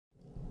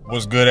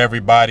What's good,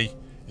 everybody?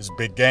 It's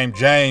Big Game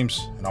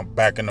James, and I'm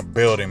back in the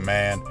building,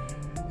 man.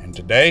 And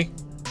today,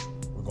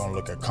 we're going to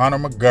look at Connor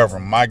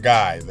McGovern, my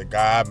guy, the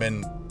guy I've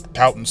been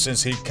touting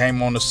since he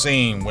came on the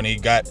scene when he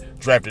got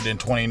drafted in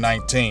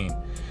 2019.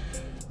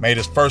 Made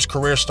his first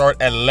career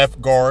start at left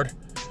guard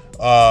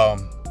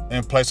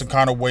in place of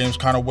Connor Williams.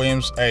 Connor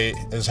Williams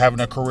is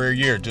having a career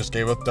year, just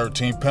gave up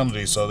 13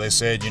 penalties. So they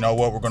said, you know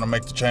what, we're going to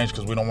make the change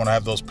because we don't want to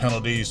have those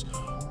penalties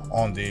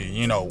on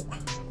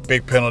the,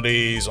 big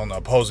penalties on the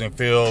opposing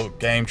field,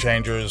 game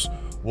changers.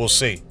 We'll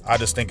see. I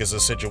just think it's a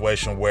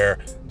situation where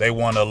they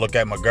want to look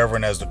at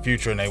McGovern as the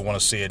future and they want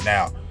to see it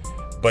now.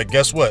 But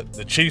guess what?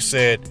 The Chiefs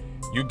said,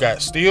 you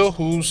got Steele,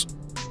 who's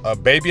a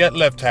baby at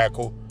left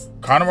tackle,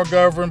 Connor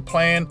McGovern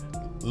playing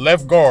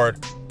left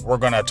guard, we're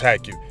going to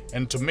attack you.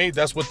 And to me,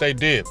 that's what they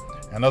did.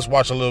 And let's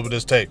watch a little bit of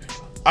this tape.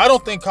 I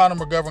don't think Connor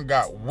McGovern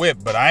got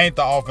whipped, but I ain't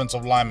the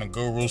offensive lineman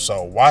guru,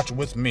 so watch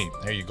with me.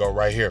 There you go,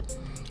 right here.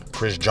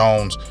 Chris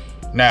Jones.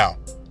 Now,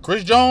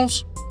 Chris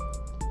Jones,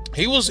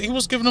 he was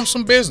giving him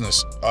some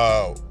business.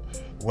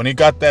 When he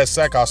got that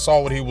sack, I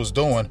saw what he was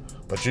doing,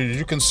 but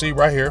you can see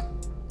right here,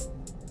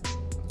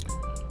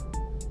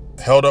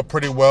 held up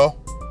pretty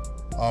well.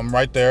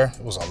 Right there,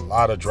 it was a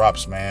lot of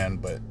drops, man,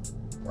 but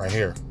right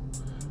here,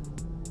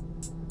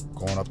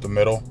 going up the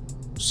middle,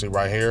 see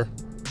right here,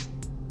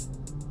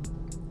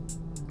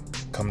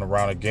 coming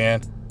around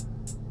again,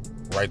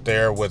 right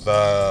there with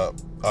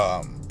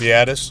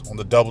Beatis on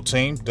the double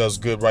team, does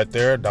good right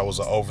there. That was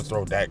an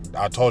overthrow. Dak,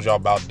 I told y'all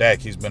about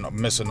Dak. He's been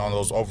missing on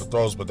those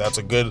overthrows, but that's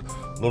a good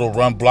little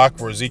run block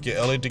for Ezekiel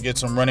Elliott to get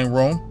some running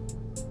room.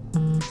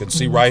 You can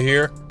see right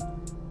here,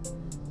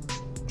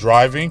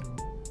 driving.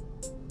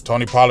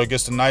 Tony Pollard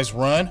gets a nice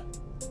run.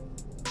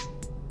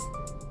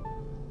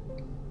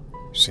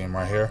 You see him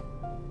right here.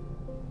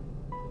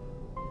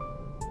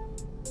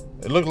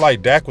 It looked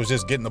like Dak was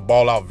just getting the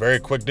ball out very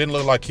quick. Didn't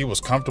look like he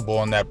was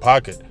comfortable in that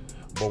pocket.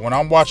 But when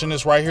I'm watching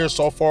this right here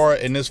so far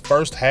in this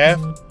first half,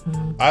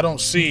 I don't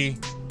see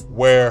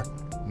where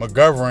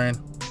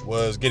McGovern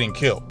was getting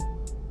killed.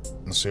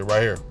 Let's see it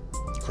right here.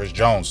 Chris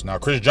Jones. Now,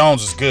 Chris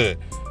Jones is good.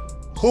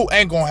 Who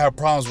ain't going to have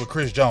problems with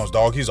Chris Jones,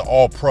 dog? He's an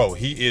all-pro.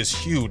 He is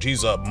huge.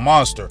 He's a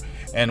monster.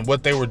 And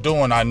what they were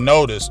doing, I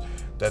noticed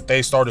that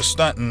they started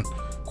stunting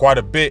quite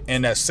a bit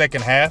in that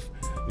second half.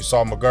 You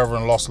saw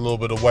McGovern lost a little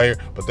bit of weight,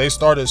 but they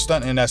started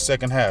stunting in that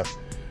second half.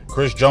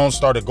 Chris Jones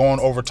started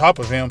going over top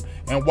of him,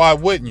 and why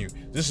wouldn't you?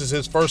 This is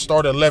his first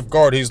start at left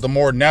guard. He's the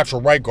more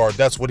natural right guard.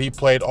 That's what he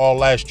played all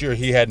last year.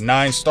 He had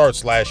 9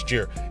 starts last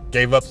year,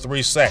 gave up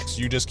 3 sacks.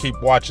 You just keep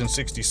watching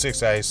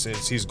 66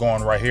 as he's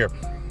going right here.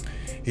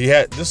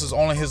 This is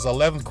only his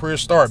 11th career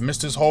start,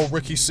 missed his whole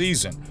rookie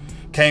season.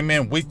 Came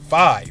in week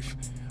 5.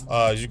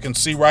 As you can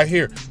see right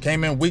here,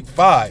 came in week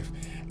 5.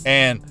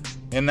 And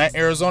in that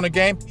Arizona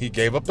game, he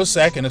gave up a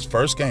sack in his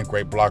first game.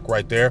 Great block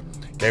right there.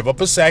 Gave up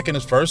a sack in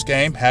his first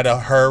game, had a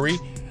hurry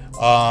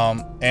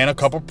and a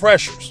couple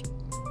pressures.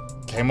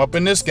 Came up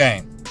in this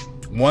game,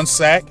 1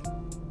 sack,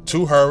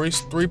 2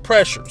 hurries, 3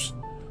 pressures.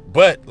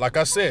 But like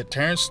I said,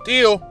 Terrence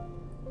Steele,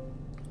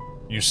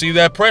 you see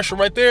that pressure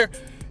right there?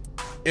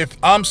 If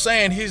I'm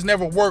saying he's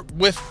never worked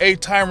with a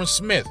Tyron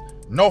Smith,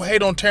 no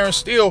hate on Terrence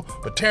Steele,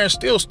 but Terrence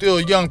Steele's still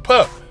a young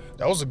pup.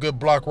 That was a good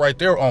block right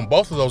there on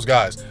both of those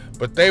guys.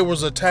 But they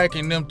was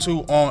attacking them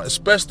too,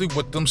 especially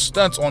with them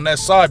stunts on that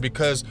side,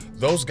 because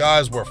those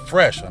guys were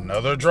fresh.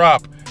 Another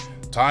drop.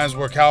 Times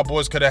where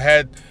Cowboys could have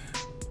had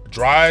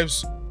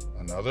drives,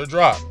 another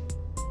drop.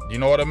 You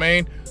know what I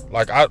mean?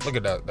 Look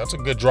at that. That's a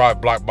good drive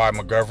block by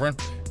McGovern.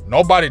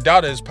 Nobody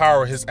doubted his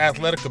power. His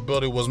athletic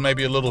ability was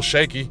maybe a little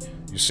shaky.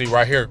 You see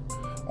right here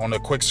on the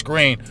quick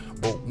screen.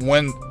 But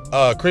when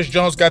Chris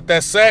Jones got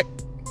that sack,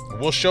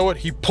 we'll show it.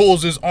 He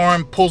pulls his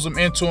arm, pulls him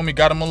into him. He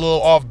got him a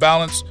little off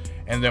balance,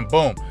 and then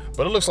boom.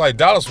 But it looks like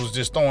Dallas was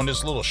just throwing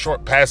this little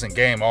short passing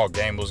game all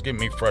game. It was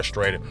getting me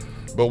frustrated.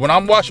 But when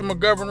I'm watching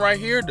McGovern right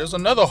here, there's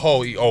another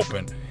hole he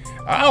opened.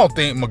 I don't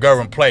think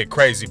McGovern played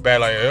crazy bad.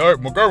 Like,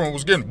 McGovern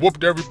was getting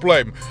whooped every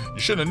play. You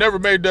should have never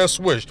made that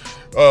switch.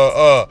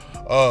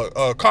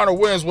 Connor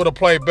Williams would have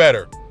played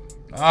better.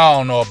 I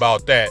don't know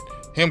about that.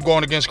 Him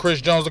going against Chris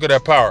Jones, look at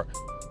that power.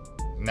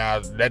 Now,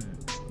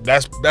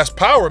 that's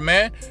power,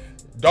 man.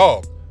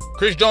 Dog.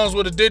 Chris Jones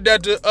would have did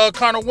that to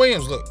Connor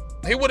Williams. Look,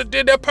 he would have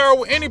did that power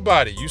with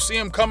anybody. You see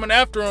him coming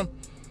after him.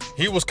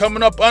 He was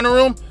coming up under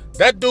him.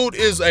 That dude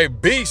is a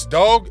beast,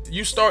 dog.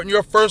 You starting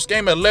your first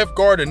game at left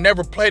guard and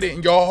never played it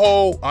in your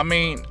whole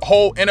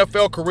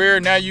NFL career.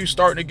 Now you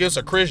starting against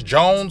a Chris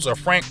Jones, a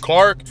Frank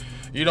Clark.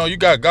 You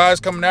got guys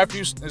coming after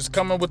you. It's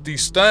coming with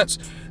these stunts.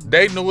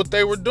 They knew what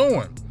they were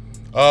doing.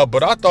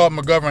 But I thought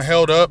McGovern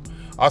held up.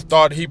 I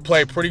thought he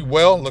played pretty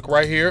well. Look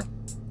right here.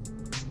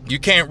 You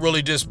can't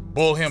really just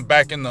bull him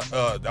back in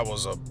the that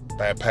was a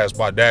bad pass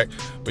by Dak,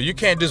 but you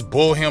can't just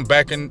bull him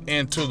back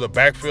into the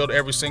backfield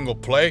every single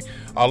play.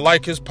 I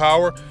like his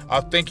power. I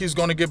think he's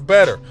going to get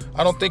better.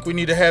 I don't think we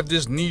need to have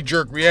this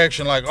knee-jerk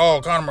reaction like, oh,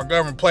 Connor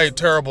McGovern played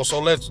terrible,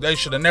 so they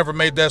should have never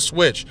made that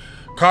switch.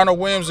 Connor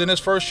Williams in his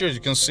first year,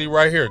 you can see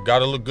right here,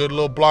 got a good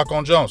little block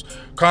on Jones.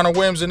 Connor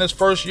Williams in his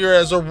first year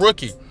as a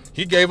rookie,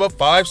 He gave up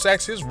 5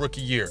 sacks his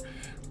rookie year.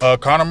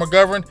 Connor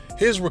McGovern,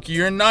 his rookie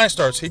year in 9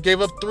 starts, he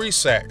gave up 3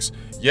 sacks.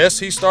 Yes,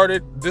 he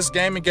started this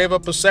game and gave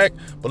up a sack,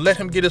 but let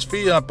him get his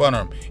feet up on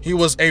him. He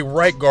was a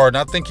right guard, and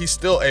I think he's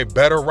still a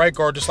better right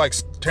guard, just like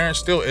Terrence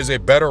Steele is a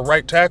better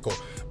right tackle.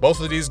 Both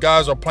of these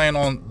guys are playing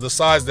on the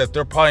sides that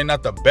they're probably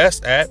not the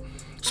best at,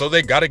 so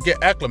they got to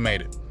get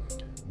acclimated.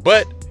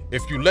 But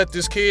if you let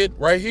this kid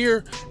right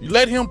here, you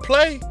let him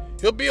play,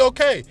 he'll be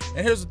okay.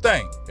 And here's the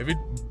thing. If he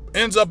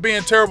ends up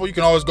being terrible, you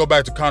can always go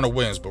back to Connor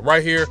Williams. But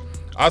right here,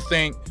 I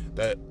think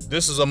that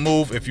this is a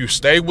move. If you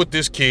stay with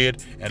this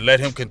kid and let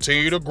him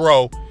continue to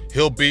grow,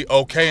 he'll be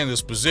okay in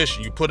this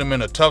position. You put him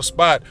in a tough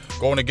spot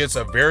going against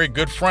a very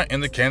good front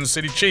in the Kansas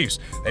City Chiefs.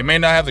 They may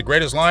not have the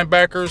greatest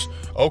linebackers,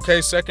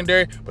 okay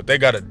secondary, but they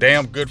got a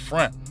damn good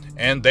front.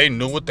 And they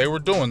knew what they were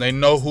doing. They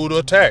know who to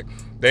attack.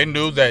 They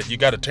knew that you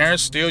got a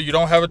Terrence Steele, you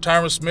don't have a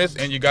Tyron Smith,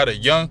 and you got a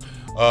young,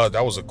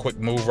 that was a quick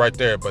move right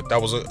there, but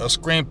that was a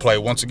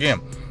screenplay once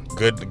again.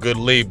 Good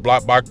lead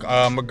blocked by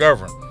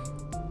McGovern.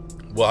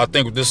 Well, I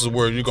think this is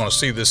where you're going to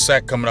see this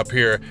sack coming up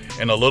here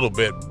in a little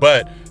bit.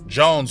 But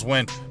Jones,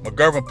 when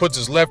McGovern puts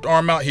his left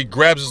arm out, he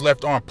grabs his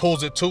left arm,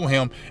 pulls it to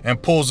him,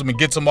 and pulls him and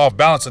gets him off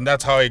balance, and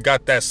that's how he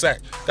got that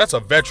sack. That's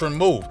a veteran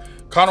move.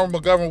 Connor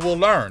McGovern will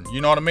learn,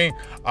 you know what I mean?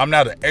 I'm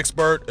not an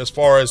expert as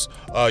far as,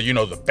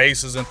 the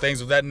bases and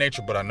things of that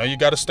nature, but I know you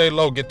got to stay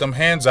low, get them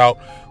hands out.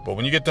 But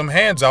when you get them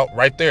hands out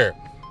right there,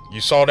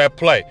 you saw that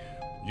play.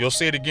 You'll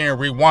see it again,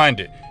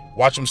 rewind it.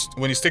 Watch him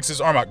when he sticks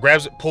his arm out,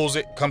 grabs it, pulls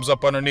it, comes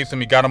up underneath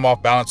him. He got him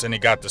off balance, and he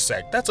got the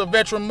sack. That's a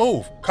veteran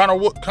move. Connor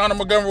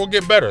McGovern will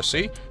get better.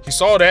 See, he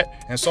saw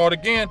that and saw it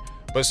again.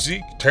 But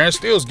see, Terrence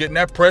Steele's getting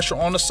that pressure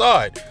on the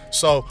side.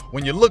 So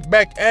when you look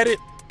back at it,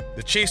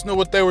 the Chiefs knew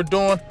what they were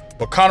doing,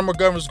 but Connor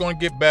McGovern is going to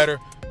get better.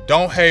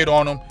 Don't hate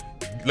on him.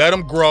 Let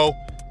him grow.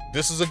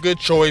 This is a good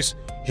choice.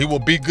 He will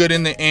be good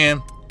in the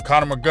end.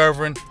 Connor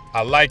McGovern,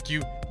 I like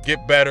you.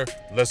 Get better.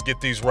 Let's get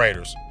these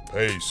Raiders.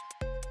 Peace.